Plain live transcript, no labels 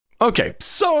Okay,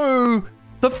 so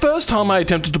the first time I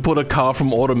attempted to put a car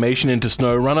from automation into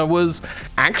SnowRunner was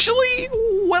actually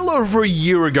well over a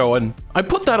year ago, and I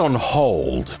put that on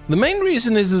hold. The main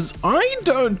reason is I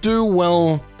don't do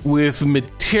well with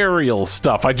material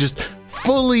stuff. I just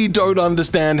fully don't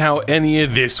understand how any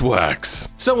of this works.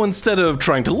 So instead of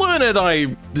trying to learn it,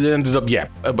 I ended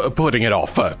up, putting it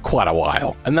off for quite a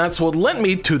while. And that's what led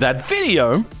me to that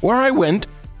video where I went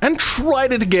and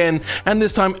tried it again, and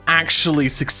this time actually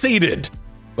succeeded.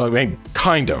 I mean,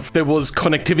 kind of. There was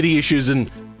connectivity issues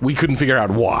and we couldn't figure out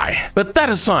why. But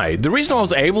that aside, the reason I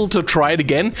was able to try it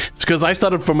again is because I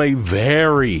started from a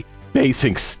very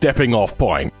basic stepping off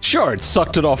point. Sure, it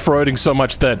sucked at off-roading so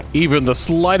much that even the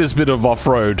slightest bit of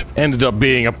off-road ended up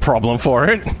being a problem for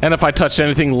it. And if I touched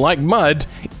anything like mud,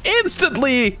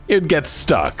 instantly it'd get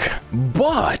stuck.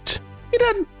 But it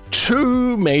had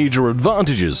two major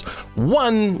advantages.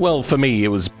 One, well, for me, it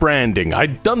was branding.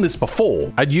 I'd done this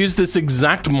before. I'd used this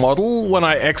exact model when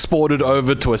I exported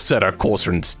over to a Assetto Corsa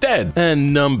instead.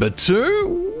 And number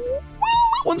two,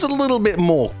 one's a little bit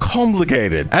more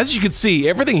complicated. As you can see,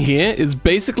 everything here is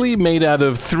basically made out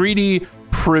of 3D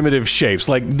primitive shapes.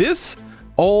 Like this,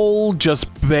 all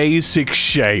just basic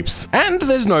shapes. And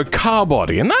there's no car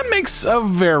body, and that makes a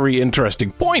very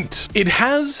interesting point. It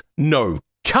has no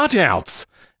cutouts.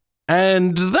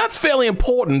 And that's fairly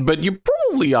important, but you're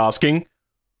probably asking,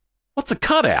 what's a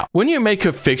cutout? When you make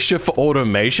a fixture for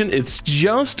automation, it's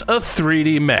just a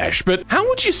 3D mesh, but how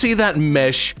would you see that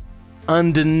mesh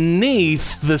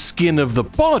underneath the skin of the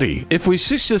body? If we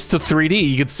switch this to 3D,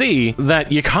 you can see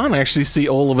that you can't actually see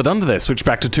all of it under there. Switch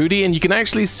back to 2D and you can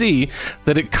actually see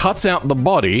that it cuts out the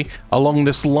body along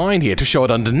this line here to show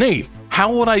it underneath.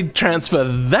 How would I transfer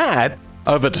that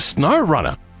over to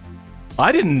SnowRunner?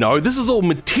 I didn't know. This is all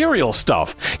material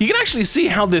stuff. You can actually see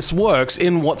how this works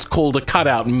in what's called a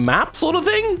cutout map sort of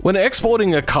thing. When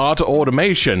exporting a car to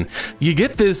automation, you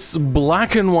get this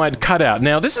black and white cutout.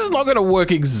 Now, this is not going to work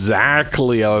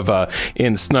exactly over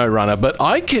in SnowRunner, but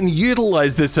I can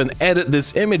utilize this and edit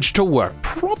this image to work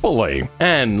properly.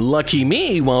 And lucky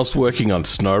me, whilst working on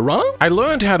SnowRunner, I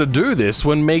learned how to do this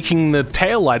when making the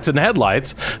taillights and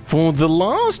headlights for the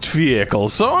last vehicle.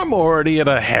 So I'm already at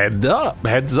a heads up.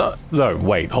 No,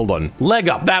 wait, hold on. Leg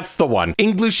up, that's the one.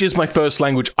 English is my first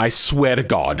language, I swear to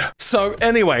God. So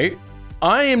anyway,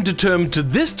 I am determined to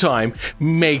this time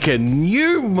make a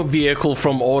new vehicle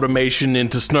from automation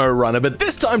into SnowRunner, but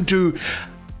this time do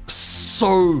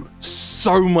so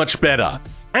much better.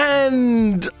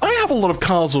 And I have a lot of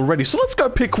cars already, so let's go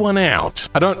pick one out.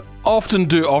 I don't often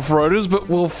do off-roaders, but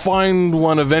we'll find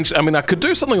one eventually. I mean, I could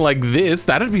do something like this.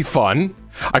 That'd be fun.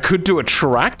 I could do a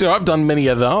tractor. I've done many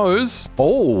of those.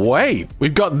 Oh, wait.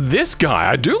 We've got this guy.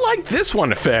 I do like this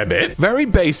one a fair bit. Very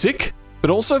basic, but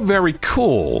also very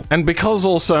cool. And because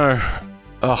also,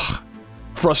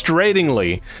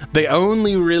 frustratingly, they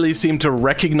only really seem to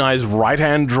recognize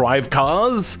right-hand drive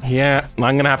cars. Yeah,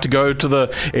 I'm gonna have to go to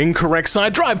the incorrect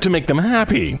side drive to make them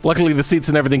happy. Luckily, the seats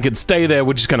and everything can stay there.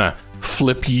 We're just gonna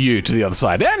flip you to the other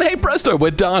side. And hey presto,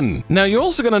 we're done. Now, you're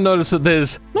also gonna notice that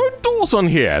there's no doors on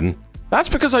here. That's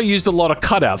because I used a lot of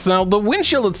cutouts. Now, the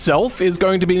windshield itself is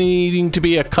going to be needing to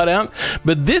be a cutout,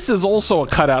 but this is also a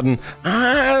cutout, and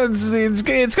it's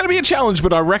going to be a challenge,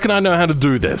 but I reckon I know how to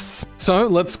do this. So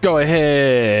let's go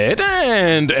ahead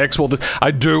and export this.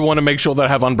 I do want to make sure that I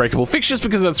have unbreakable fixtures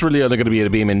because that's really only going to be a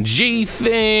BeamNG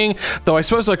thing, though I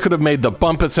suppose I could have made the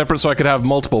bumper separate so I could have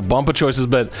multiple bumper choices,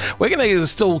 but we're going to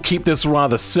still keep this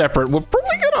rather separate. We're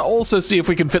probably going to also see if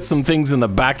we can fit some things in the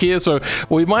back here, so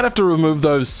we might have to remove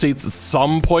those seats at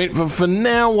some point, but for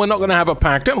now, we're not going to have it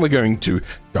packed in. We're going to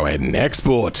go ahead and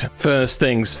export. First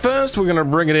things first, we're going to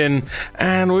bring it in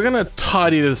and we're going to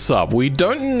tidy this up. We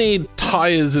don't need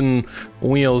tires and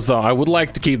wheels, though. I would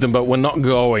like to keep them, but we're not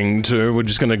going to. We're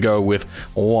just going to go with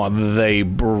what they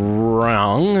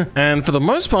brung. And for the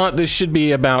most part, this should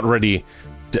be about ready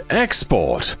to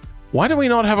export. Why do we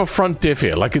not have a front diff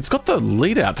here? Like, it's got the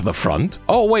lead out to the front.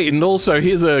 Oh, wait, and also,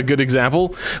 here's a good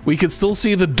example. We can still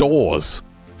see the doors.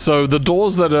 So the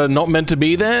doors that are not meant to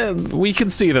be there, we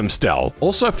can see them still.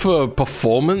 Also, for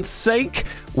performance sake,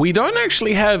 we don't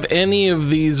actually have any of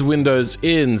these windows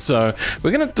in, so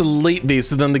we're gonna delete these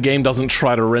so then the game doesn't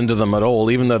try to render them at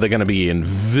all, even though they're gonna be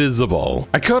invisible.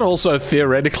 I could also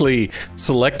theoretically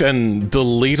select and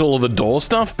delete all of the door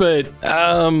stuff, but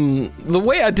the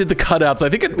way I did the cutouts, I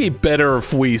think it'd be better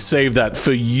if we save that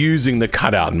for using the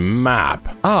cutout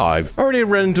map. I've already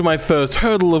run into my first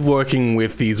hurdle of working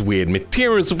with these weird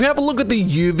materials. If we have a look at the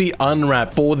UV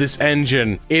unwrap for this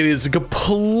engine, it is a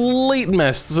complete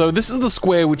mess. So this is the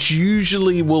square which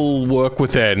usually will work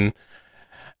within.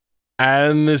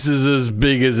 And this is as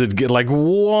big as it gets. Like,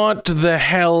 what the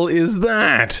hell is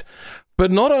that? But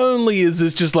not only is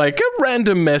this just like a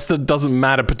random mess that doesn't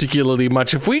matter particularly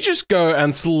much, if we just go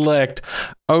and select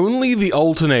only the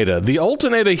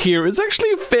alternator here is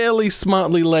actually fairly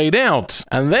smartly laid out.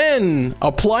 And then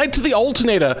applied to the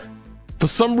alternator, for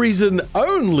some reason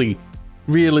only,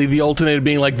 really the alternator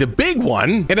being like the big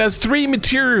one, it has 3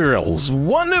 materials,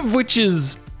 one of which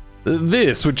is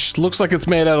this, which looks like it's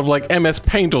made out of like MS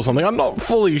Paint or something. I'm not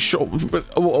fully sure, but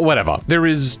whatever. There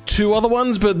is 2 other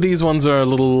ones, but these ones are a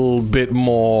little bit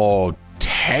more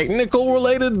technical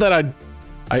related that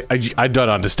I don't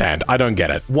understand. I don't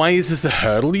get it. Why is this a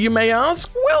hurdle, you may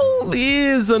ask? Well,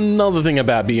 here's another thing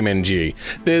about BeamNG.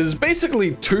 There's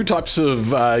basically 2 types of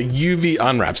UV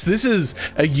unwraps. This is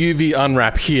a UV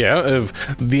unwrap here of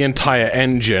the entire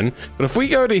engine. But if we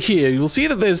go to here, you'll see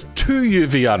that there's 2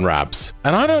 UV unwraps.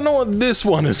 And I don't know what this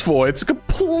one is for. It's a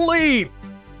complete,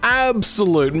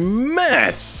 absolute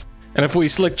mess. And if we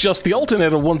select just the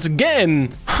alternator once again,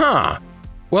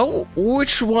 well,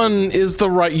 which one is the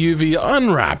right UV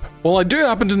unwrap? Well, I do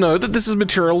happen to know that this is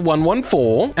material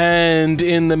 114, and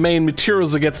in the main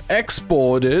materials that gets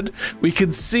exported, we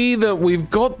can see that we've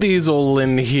got these all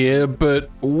in here, but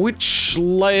which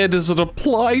layer does it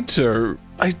apply to?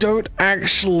 I don't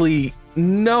actually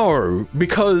know,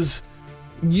 because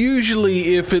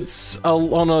usually if it's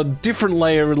on a different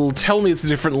layer, it'll tell me it's a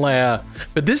different layer,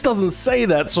 but this doesn't say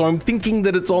that, so I'm thinking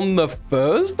that it's on the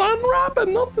first unwrap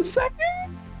and not the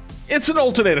second? It's an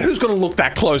alternator. Who's going to look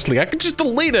that closely? I could just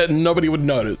delete it and nobody would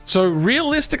notice. So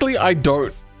realistically, I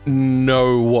don't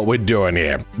know what we're doing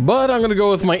here, but I'm going to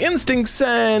go with my instincts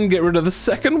and get rid of the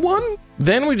second one.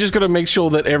 Then we just got to make sure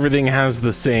that everything has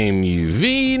the same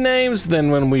UV names. Then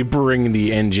when we bring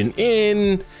the engine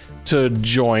in to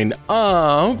join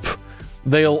up,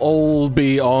 they'll all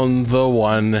be on the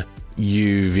one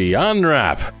UV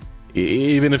unwrap.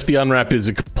 Even if the unwrap is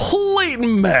a complete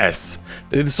mess,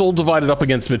 it's all divided up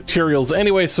against materials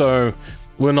anyway, so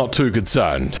we're not too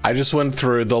concerned. I just went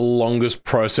through the longest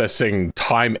processing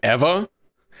time ever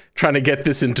trying to get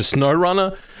this into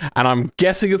SnowRunner, and I'm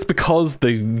guessing it's because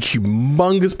the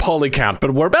humongous poly count,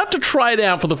 but we're about to try it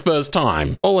out for the first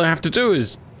time. All I have to do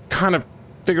is kind of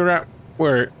figure out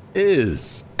where it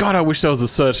is. God, I wish there was a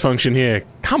search function here.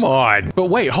 Come on. But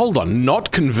wait, hold on.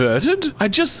 Not converted?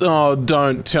 Oh,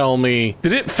 don't tell me.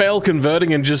 Did it fail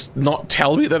converting and just not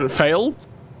tell me that it failed?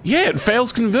 Yeah, it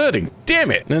fails converting.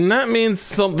 Damn it. And that means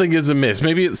something is amiss.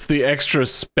 Maybe it's the extra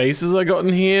spaces I got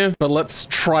in here, but let's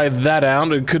try that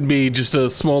out. It could be just a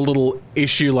small little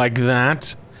issue like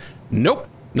that. Nope.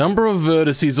 Number of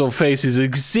vertices or faces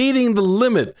exceeding the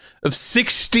limit of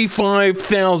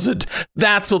 65,000.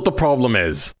 That's what the problem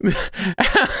is.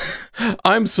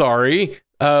 I'm sorry.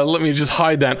 Let me just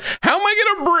hide that. How am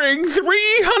I gonna bring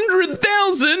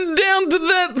 300,000 down to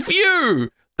that few?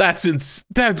 I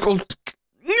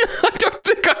don't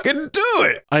think I can do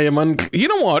it. I am you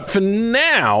know what? For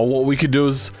now, what we could do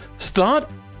is start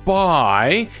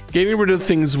by getting rid of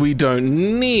things we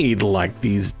don't need, like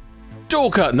these door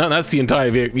cut. No, that's the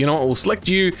entire vehicle. You know what? We'll select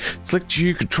you,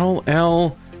 Control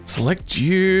L, select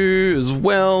you as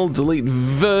well, delete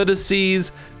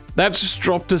vertices. That just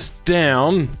dropped us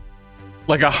down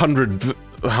like 100.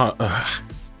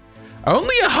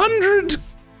 Only 100?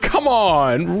 Come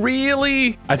on,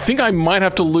 really? I think I might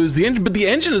have to lose the engine, but the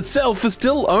engine itself is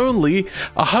still only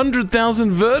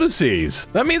 100,000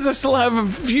 vertices. That means I still have a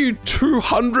few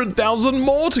 200,000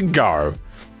 more to go.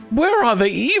 Where are they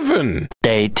even?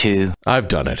 Day 2. I've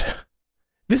done it.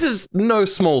 This is no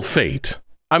small feat.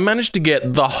 I managed to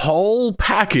get the whole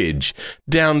package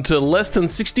down to less than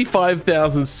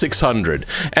 65,600.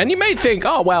 And you may think,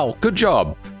 oh, wow, good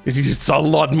job. It's a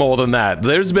lot more than that.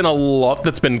 There's been a lot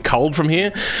that's been culled from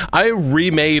here. I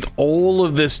remade all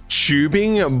of this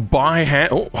tubing by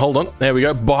hand. Oh, hold on. There we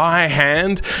go. By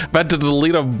hand. I've had to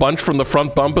delete a bunch from the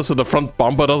front bumper so the front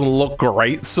bumper doesn't look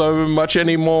great so much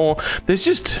anymore. There's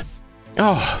just...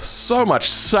 oh, so much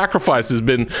sacrifice has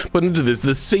been put into this.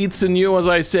 The seats are new, as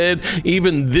I said.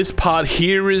 Even this part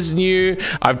here is new.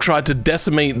 I've tried to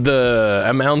decimate the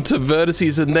amount of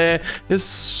vertices in there. There's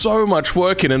so much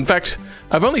work in. In fact,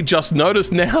 I've only just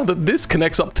noticed now that this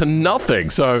connects up to nothing.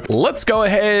 So let's go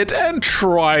ahead and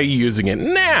try using it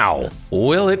now.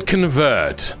 Will it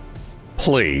convert?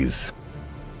 Please.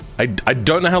 I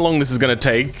don't know how long this is going to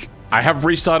take. I have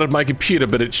restarted my computer,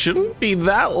 but it shouldn't be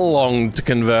that long to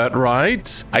convert,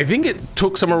 right? I think it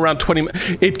took somewhere around 20 minutes.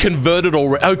 It converted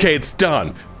already. Okay, it's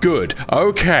done. Good.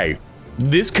 Okay.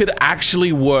 This could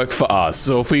actually work for us.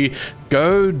 So if we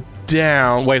go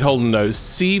down. Wait, hold on, no.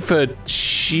 C for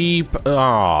cheap.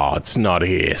 Oh, it's not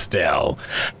here still.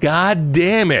 God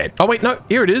damn it. Oh, wait, no,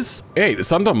 here it is. Hey,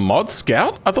 it's under Mod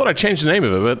Scout? I thought I changed the name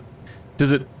of it, but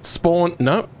does it spawn?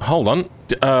 No, hold on.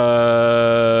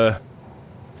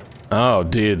 Oh,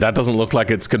 dear, that doesn't look like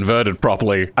it's converted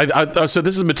properly. So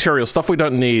this is material stuff. We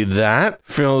don't need that.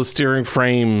 Fill steering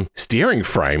frame,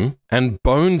 and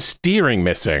bone steering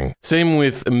missing. Same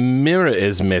with mirror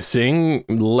is missing,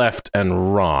 left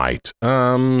and right.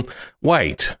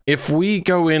 Wait, if we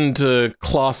go into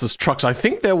classes trucks, I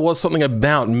think there was something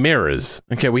about mirrors.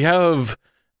 Okay, we have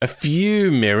a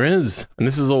few mirrors, and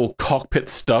this is all cockpit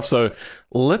stuff, so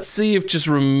let's see if just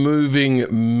removing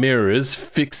mirrors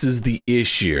fixes the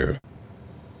issue.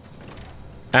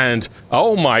 And,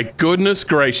 oh my goodness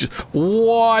gracious,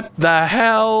 what the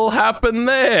hell happened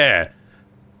there?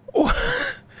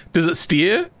 Does it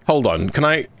steer? Hold on, can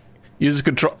I use the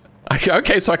control?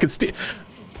 Okay, so I can steer.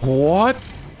 What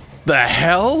the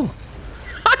hell?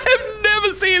 I have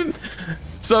never seen...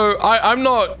 So, I'm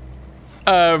not...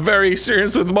 very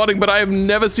serious with modding, but I have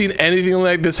never seen anything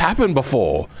like this happen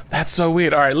before. That's so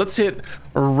weird. All right, let's hit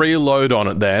reload on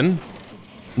it then.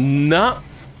 Nah.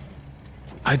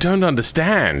 I don't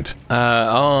understand.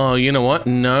 Oh, you know what?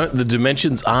 No, the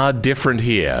dimensions are different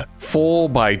here. 4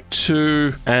 by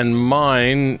 2, and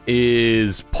mine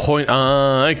is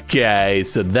okay,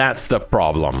 so that's the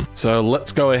problem. So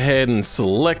let's go ahead and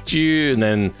select you, and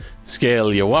then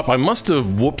scale you up. I must have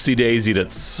whoopsie-daisied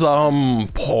at some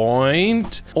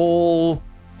point. All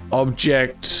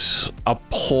object,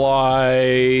 apply,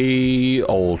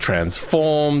 all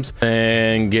transforms,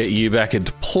 and get you back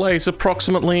into place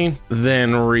approximately.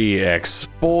 Then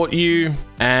re-export you.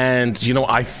 And, you know,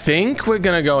 I think we're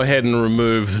gonna go ahead and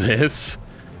remove this.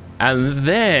 And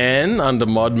then, under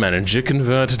Mod Manager,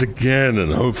 convert it again,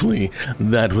 and hopefully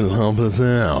that will help us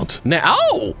out. Now,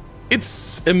 oh!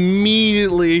 It's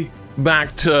immediately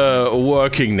back to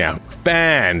working now.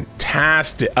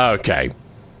 Fantastic. Okay.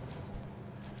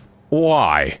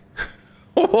 Why?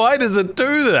 Why does it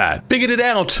do that? Figured it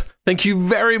out. Thank you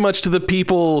very much to the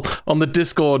people on the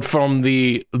Discord from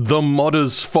the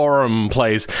Modders Forum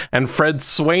place. And Fred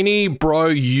Swaney, bro,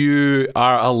 you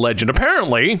are a legend.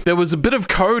 Apparently, there was a bit of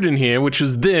code in here, which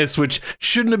was this, which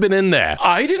shouldn't have been in there.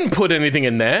 I didn't put anything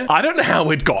in there. I don't know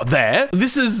how it got there.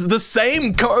 This is the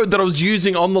same code that I was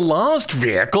using on the last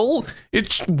vehicle.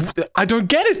 I don't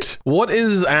get it. What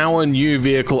is our new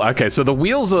vehicle? Okay, so the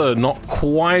wheels are not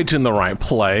quite in the right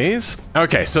place.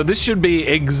 Okay, so this should be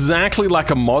exactly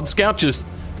like a Mod Scout, just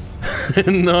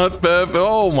not perfect.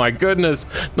 Oh my goodness,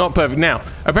 not perfect. Now,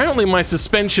 apparently my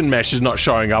suspension mesh is not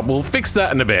showing up. We'll fix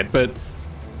that in a bit, but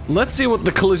let's see what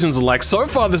the collisions are like. So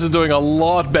far, this is doing a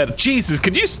lot better. Jesus,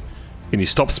 can you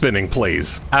stop spinning,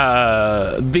 please?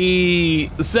 The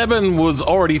 7 was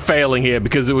already failing here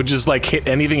because it would just like hit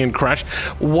anything and crash.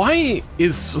 Why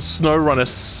is SnowRunner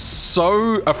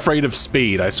so afraid of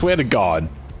speed? I swear to God.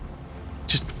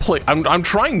 Just please, I'm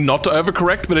trying not to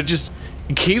overcorrect, but it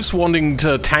keeps wanting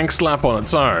to tank slap on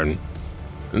its own.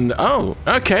 And oh,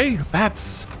 okay,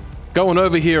 that's going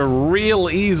over here real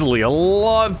easily, a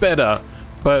lot better.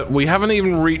 But we haven't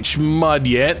even reached mud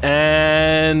yet,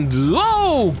 and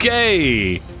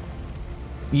okay.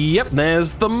 Yep,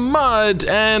 there's the mud,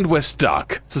 and we're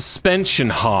stuck. Suspension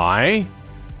high,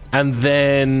 and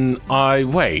then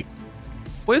wait.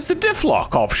 Where's the diff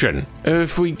lock option?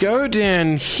 If we go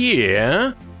down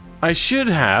here, I should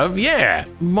have, yeah,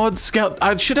 Mod Scout,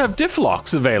 I should have diff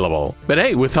locks available. But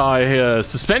hey, with our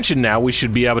suspension now, we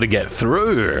should be able to get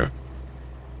through.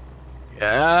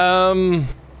 Kind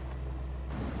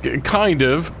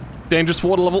of. Dangerous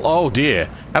water level, oh dear.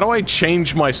 How do I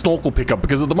change my snorkel pickup?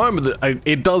 Because at the moment,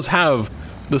 it does have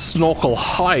the snorkel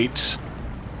height.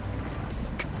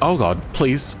 Oh God,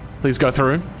 please go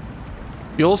through.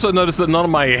 You also notice that none of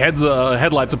my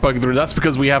headlights are poking through. That's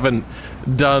because we haven't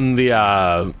done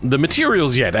the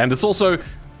materials yet, and it's also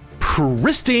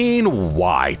pristine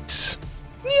white.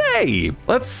 Yay!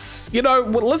 Let's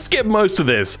get most of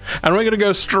this, and we're gonna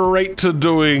go straight to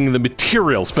doing the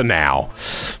materials for now.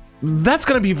 That's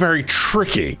gonna be very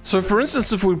tricky. So for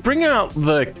instance, if we bring out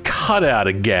the cutout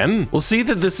again, we'll see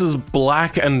that this is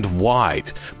black and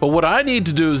white. But what I need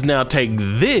to do is now take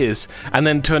this and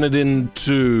then turn it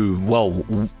into, well,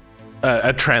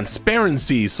 a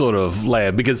transparency sort of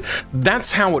layer, because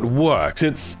that's how it works.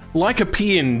 It's like a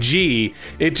PNG.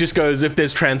 It just goes, if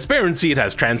there's transparency, it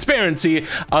has transparency,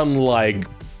 unlike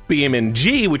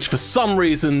BMNG, which for some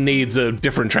reason needs a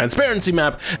different transparency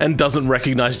map and doesn't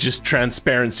recognize just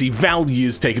transparency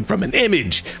values taken from an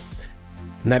image.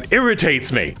 And that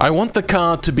irritates me. I want the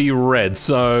car to be red,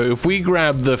 so if we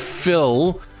grab the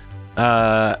fill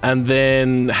And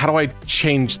then how do I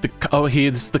change the, oh,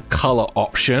 here's the color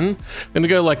option. I'm gonna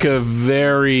go like a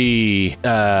very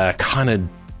kind of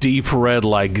deep red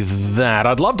like that.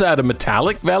 I'd love to add a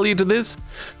metallic value to this.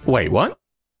 Wait, what?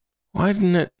 Why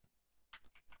didn't it?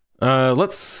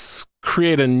 Let's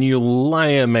create a new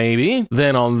layer maybe.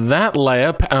 Then on that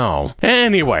layer, oh.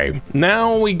 Anyway,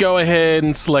 now we go ahead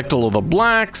and select all of the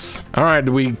blacks. All right,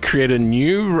 we create a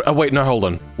new, oh wait, no, hold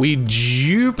on. We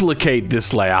duplicate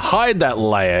this layer, hide that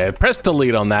layer, press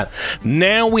delete on that.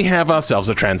 Now we have ourselves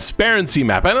a transparency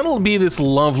map, and it'll be this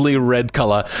lovely red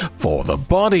color for the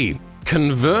body.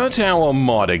 Convert our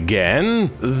mod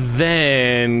again,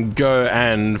 then go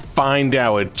and find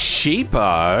our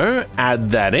cheapo, add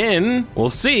that in.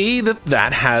 We'll see that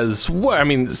that has, I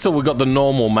mean, still we've got the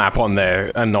normal map on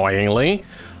there, annoyingly,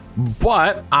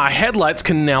 but our headlights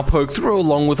can now poke through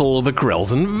along with all of the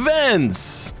grills and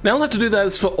vents. Now I'll have to do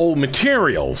that for all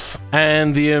materials.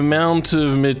 And the amount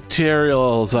of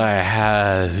materials I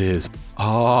have is,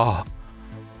 oh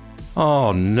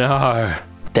no.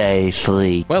 Day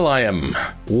 3. Well, I am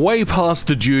way past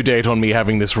the due date on me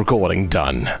having this recording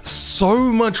done. So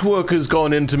much work has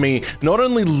gone into me not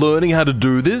only learning how to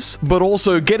do this, but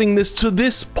also getting this to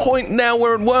this point now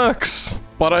where it works.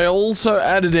 But I also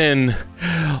added in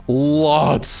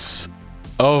lots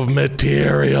of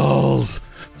materials.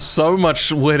 So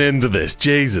much went into this,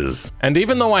 Jesus. And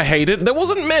even though I hate it, there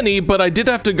wasn't many, but I did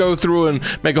have to go through and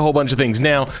make a whole bunch of things.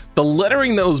 Now, the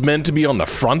lettering that was meant to be on the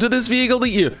front of this vehicle that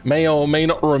you may or may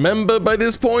not remember by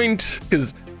this point,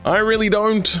 because I really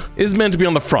don't, is meant to be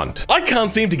on the front. I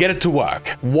can't seem to get it to work.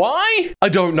 Why? I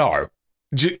don't know.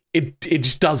 It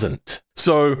just doesn't.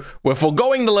 So we're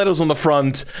foregoing the letters on the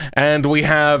front, and we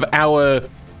have our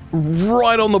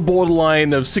right on the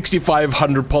borderline of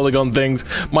 6,500 polygon things.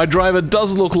 My driver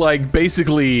does look like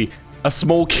basically a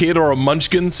small kid or a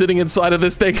munchkin sitting inside of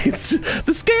this thing.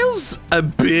 The scale's a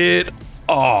bit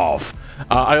off.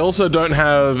 I also don't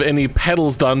have any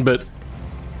pedals done, but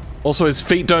also his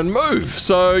feet don't move.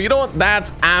 So you know what?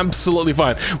 That's absolutely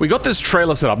fine. We got this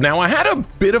trailer set up. Now I had a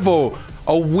bit of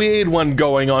a weird one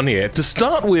going on here. To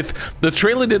start with, the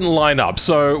trailer didn't line up,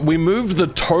 so we moved the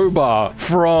tow bar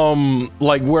from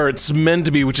like where it's meant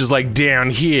to be, which is like down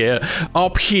here,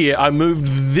 up here. I moved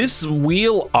this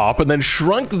wheel up and then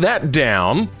shrunk that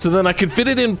down so then I could fit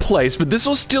it in place, but this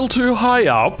was still too high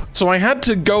up, so I had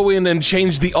to go in and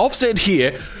change the offset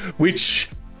here, which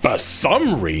for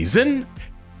some reason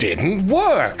didn't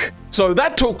work. So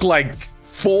that took like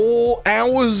 4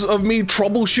 hours of me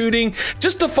troubleshooting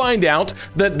just to find out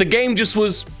that the game just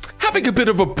was having a bit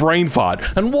of a brain fart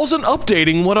and wasn't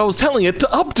updating what I was telling it to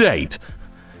update.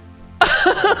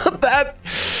 That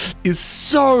is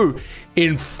so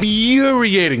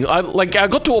infuriating. I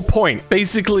got to a point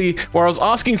basically where I was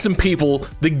asking some people,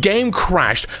 the game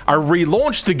crashed, I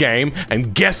relaunched the game,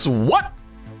 and guess what?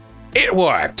 It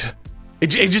worked. It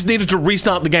just needed to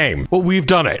restart the game. Well, we've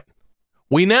done it.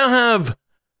 We now have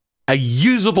a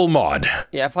usable mod.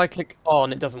 Yeah, if I click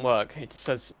on, it doesn't work. It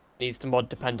says needs to mod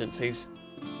dependencies.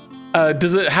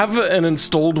 Does it have an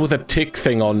installed with a tick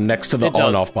thing on next to the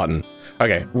on-off button?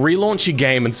 Okay, relaunch your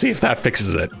game and see if that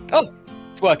fixes it. Oh,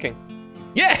 it's working.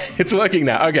 Yeah, it's working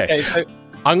now. Okay, so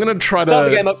I'm gonna try to start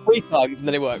the game up 3 times and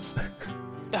then it works.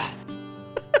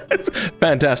 It's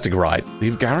fantastic, right?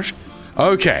 Leave garage.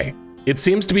 Okay, it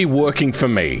seems to be working for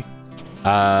me.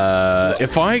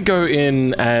 If I go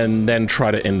in and then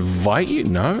try to invite you,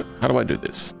 no? How do I do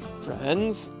this?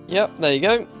 Friends. Yep, there you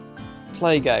go.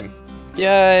 Play game.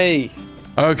 Yay!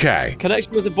 Okay.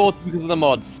 Connection was aborted because of the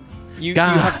mods. You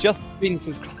have just been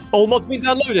subscribed. All mods been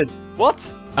downloaded. What?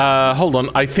 Hold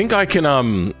on. I think I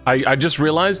can, I just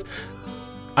realized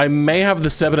I may have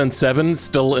the 7 and 7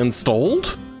 still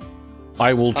installed.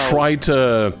 I will try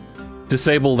to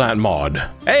disable that mod.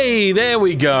 Hey, there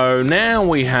we go. Now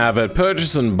we have it.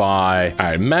 Purchase and buy. All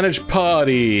right, manage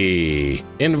party.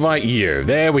 Invite you.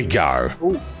 There we go.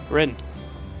 Ooh, we're in.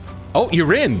 Oh,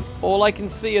 you're in. All I can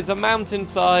see is a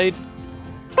mountainside.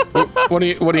 What do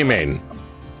you mean?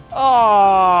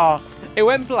 Ah, it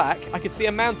went black. I could see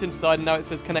a mountainside, and now it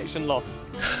says connection lost.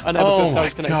 I never Oh my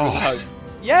connection with the God. host.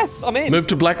 Yes, I'm in. Move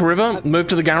to Black River. Move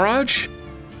to the garage.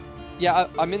 Yeah,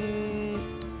 I'm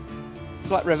in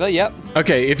Black River. Yep.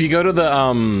 Okay, if you go to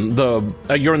the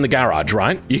you're in the garage,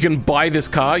 right? You can buy this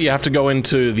car. You have to go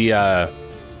into the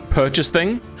purchase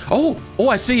thing. Oh,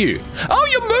 I see you. Oh,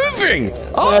 you're moving.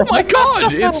 Oh my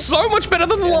God, it's so much better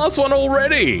than the last one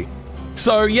already.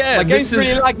 So yeah, My this game's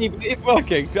is really laggy, but it's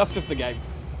working. That's just the game.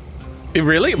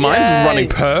 Really? Mine's Yay. running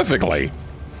perfectly.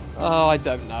 Oh, I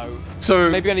don't know. So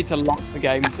Maybe I need to lock the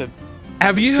game to...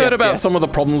 have you heard about yeah. some of the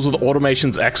problems with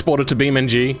Automation's exporter to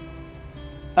BeamNG?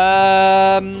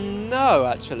 No,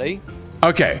 actually.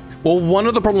 Okay, well, one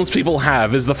of the problems people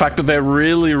have is the fact that they're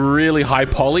really, really high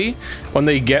poly when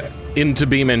they get into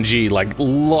BeamNG, like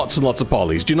lots and lots of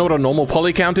polys. Do you know what a normal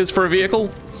poly count is for a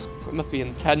vehicle? It must be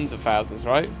in tens of thousands,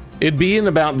 right? It'd be in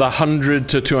about the 100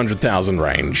 to 200,000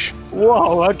 range.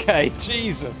 Whoa, okay,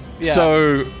 Jesus. Yeah.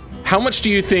 So, how much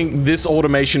do you think this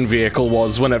automation vehicle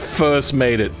was when it first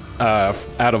made it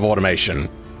out of automation?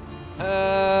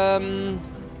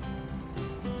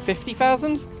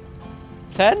 50,000?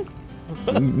 10?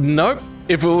 Nope.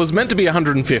 If it was meant to be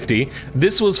 150,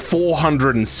 this was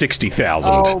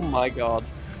 460,000. Oh my god.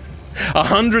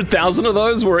 100,000 of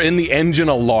those were in the engine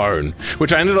alone,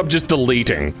 which I ended up just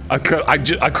deleting. I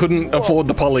couldn't afford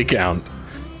the poly count.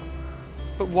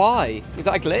 But why? Is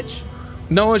that a glitch?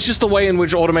 No, it's just the way in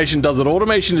which automation does it.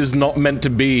 Automation is not meant to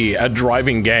be a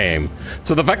driving game.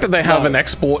 So the fact that they have an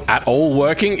export at all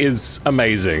working is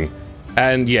amazing.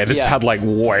 And yeah, this had like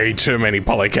way too many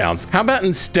poly counts. How about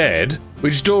instead, we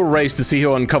just do a race to see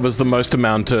who uncovers the most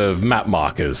amount of map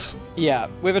markers? Yeah,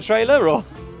 with a trailer or?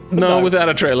 No, without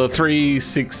a trailer. 3,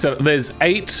 6, 7. There's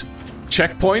 8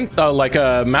 checkpoint, like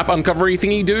a map uncovery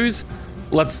thingy do's.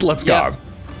 Let's go.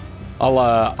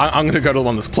 I'm gonna go to the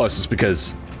one that's closest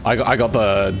because I got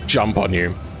the jump on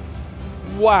you.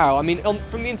 Wow, I mean,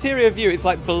 from the interior view, it's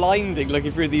like blinding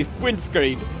looking through the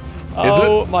windscreen. Is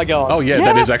oh it? My god. Oh yeah,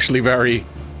 that is actually very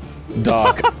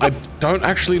dark. I don't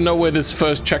actually know where this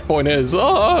first checkpoint is.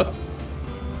 Oh!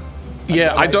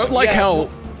 Yeah, I don't like how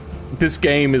this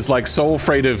game is like so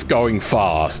afraid of going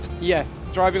fast. Yes,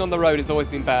 driving on the road has always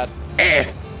been bad.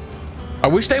 I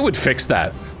wish they would fix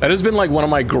that. That has been like one of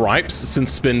my gripes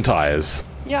since spin tires.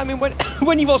 Yeah, I mean,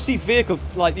 when you watch these vehicles,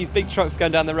 like these big trucks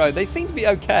going down the road, they seem to be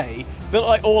okay. They're not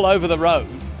like all over the road.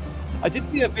 I did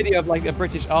see a video of like a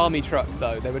British Army truck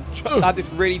though. They would had this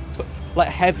really like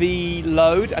heavy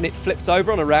load and it flipped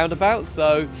over on a roundabout.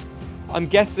 So I'm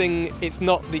guessing it's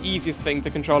not the easiest thing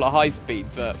to control at high speed,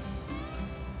 but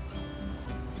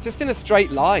just in a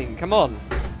straight line. Come on.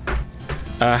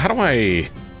 How do I?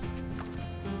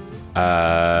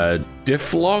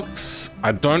 Diff locks?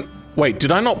 I don't. Wait,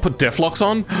 did I not put diff locks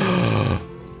on?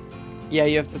 Yeah,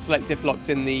 you have to select diff locks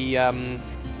in the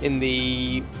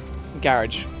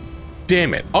garage.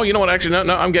 Damn it. Oh, you know what? Actually,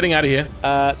 no, I'm getting out of here.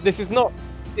 This is not...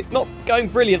 It's not going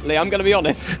brilliantly, I'm going to be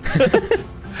honest.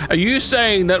 Are you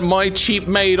saying that my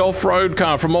cheap-made off-road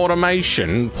car from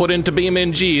automation put into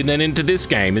BeamNG and then into this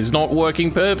game is not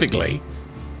working perfectly?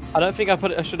 I don't think I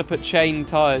should have put chain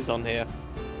tires on here.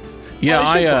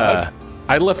 Yeah,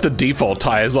 I left the default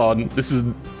tires on. This is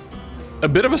a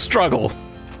bit of a struggle.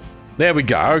 There we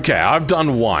go. Okay, I've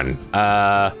done one.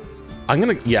 I'm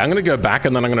gonna go back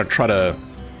and then I'm gonna try to...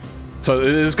 So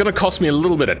it's gonna cost me a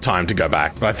little bit of time to go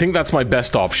back, but I think that's my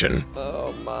best option.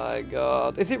 Oh my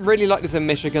god. Is it really like this in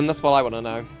Michigan? That's what I want to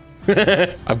know.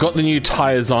 I've got the new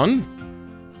tires on.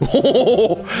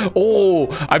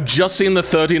 Oh, I've just seen the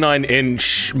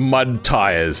 39-inch mud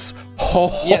tires.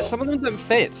 Oh. Yeah, some of them don't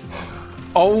fit.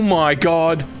 Oh my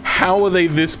god, how are they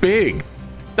this big?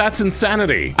 That's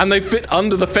insanity. And they fit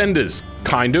under the fenders,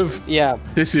 kind of. Yeah.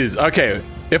 This is, okay,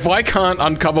 if I can't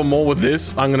uncover more with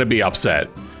this, I'm gonna be upset.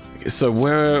 So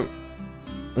I'm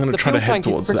gonna try to head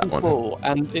towards that one. Full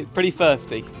and it's pretty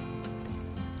thirsty.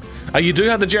 You do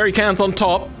have the jerry cans on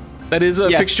top. That is a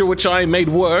fixture which I made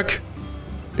work.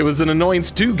 It was an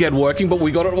annoyance to get working, but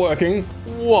we got it working.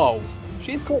 Whoa.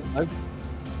 She's quick though.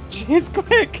 She's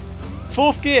quick.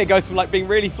 Fourth gear goes from like being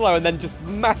really slow and then just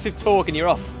massive torque and you're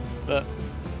off. But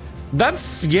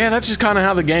that's just kind of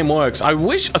how the game works. I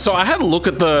had a look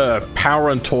at the power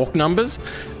and torque numbers,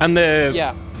 and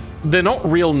they're not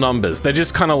real numbers. They're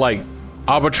just kind of like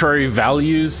arbitrary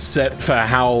values set for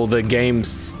how the game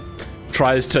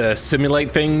tries to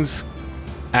simulate things.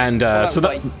 And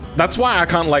that's why I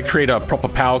can't like create a proper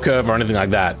power curve or anything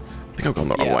like that. I think I've gone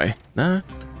the wrong way. No.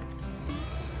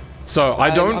 So I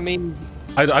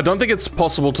don't think it's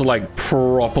possible to like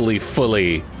properly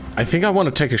fully. I think I want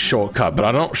to take a shortcut, but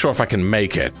I'm not sure if I can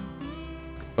make it.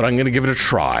 But I'm gonna give it a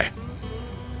try.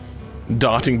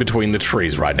 Darting between the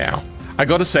trees right now. I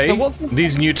gotta say,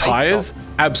 these new tires,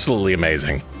 absolutely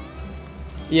amazing.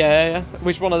 Yeah.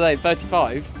 Which one are they?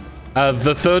 35?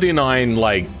 The 39,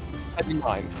 like...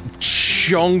 39.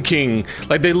 Chonking.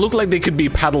 Like, they look like they could be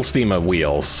paddle steamer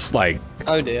wheels. Like...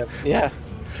 Oh dear, yeah.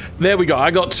 There we go, I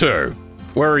got 2.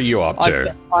 Where are you up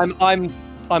to? I'm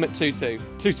at 2-2.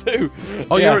 2-2.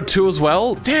 Oh, you're at 2 as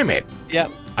well? Damn it.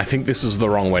 Yep. I think this is the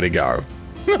wrong way to go.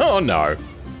 Oh, no.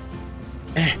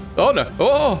 Oh, no.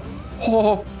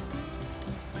 Oh.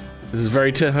 This is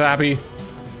very happy.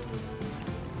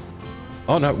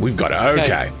 Oh no, we've got it.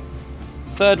 Okay.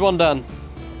 Third one done.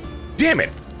 Damn it.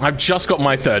 I've just got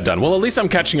my third done. Well, at least I'm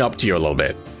catching up to you a little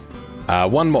bit.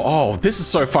 One more. Oh, this is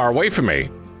so far away from me.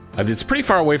 It's pretty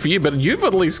far away for you, but you've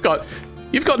at least got...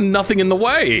 You've got nothing in the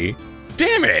way.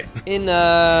 Damn it. In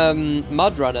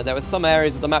Mud Runner, there were some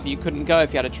areas of the map you couldn't go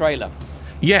if you had a trailer.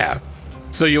 Yeah.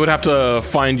 So you would have to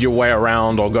find your way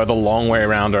around or go the long way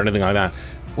around or anything like that.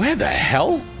 Where the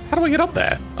hell? How do I get up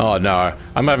there? Oh no,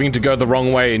 I'm having to go the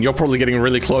wrong way and you're probably getting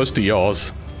really close to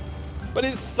yours. But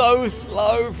it's so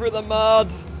slow through the mud.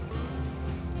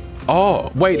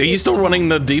 Oh, wait, are you still running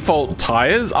the default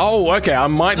tires? Oh, okay, I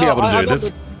might be able to do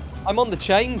this. I'm on the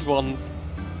changed ones.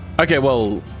 Okay,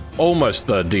 well, almost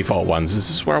the default ones. Is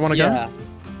this where I want to go?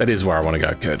 That is where I want to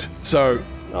go, good. So,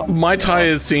 my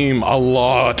tires seem a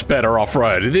lot better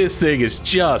off-road. This thing is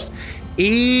just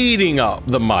eating up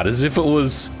the mud as if it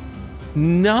was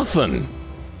nothing.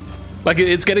 Like,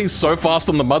 it's getting so fast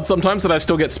on the mud sometimes that I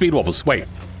still get speed wobbles. Wait,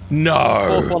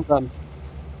 no.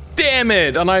 Damn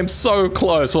it, and I'm so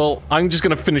close. Well, I'm just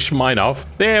gonna finish mine off.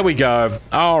 There we go.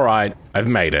 All right, I've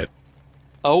made it.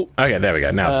 Oh. Okay, there we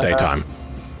go. Now it's daytime.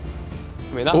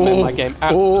 I mean, that made my game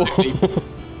absolutely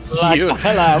lag the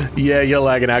hell out. Yeah, you're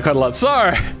lagging out quite a lot.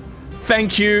 So,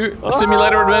 thank you,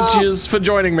 Simulator Adventures, for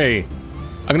joining me.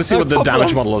 I'm gonna see what the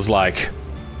damage model is like.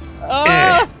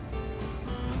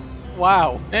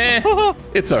 Wow.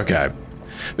 It's okay.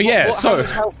 But yeah, so...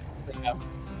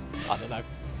 I don't know.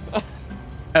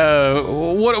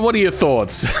 what are your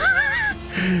thoughts?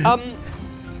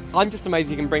 I'm just amazed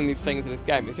you can bring these things in this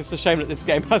game. It's just a shame that this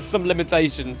game has some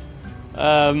limitations.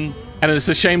 And it's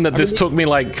a shame that this took me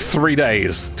like 3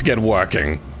 days to get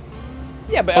working.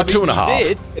 Yeah, but or 2.5. You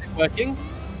did get it working.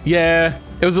 Yeah,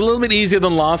 it was a little bit easier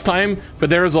than last time,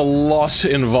 but there is a lot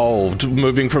involved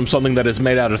moving from something that is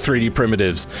made out of 3D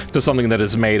primitives to something that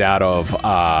is made out of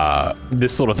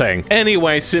this sort of thing.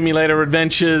 Anyway, Simulator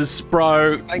Adventures,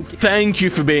 bro, thank you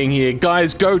for being here.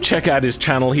 Guys, go check out his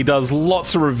channel. He does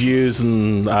lots of reviews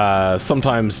and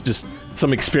sometimes just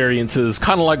some experiences,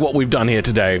 kind of like what we've done here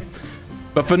today.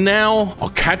 But for now, I'll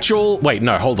catch you all... Wait,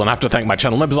 no, hold on, I have to thank my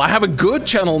channel members. I have a good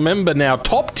channel member now,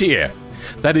 top tier.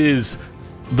 That is...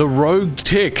 the Rogue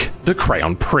Tick, the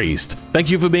Crayon Priest. Thank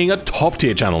you for being a top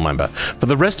tier channel member. For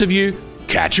the rest of you,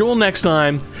 catch you all next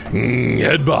time.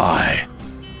 Goodbye.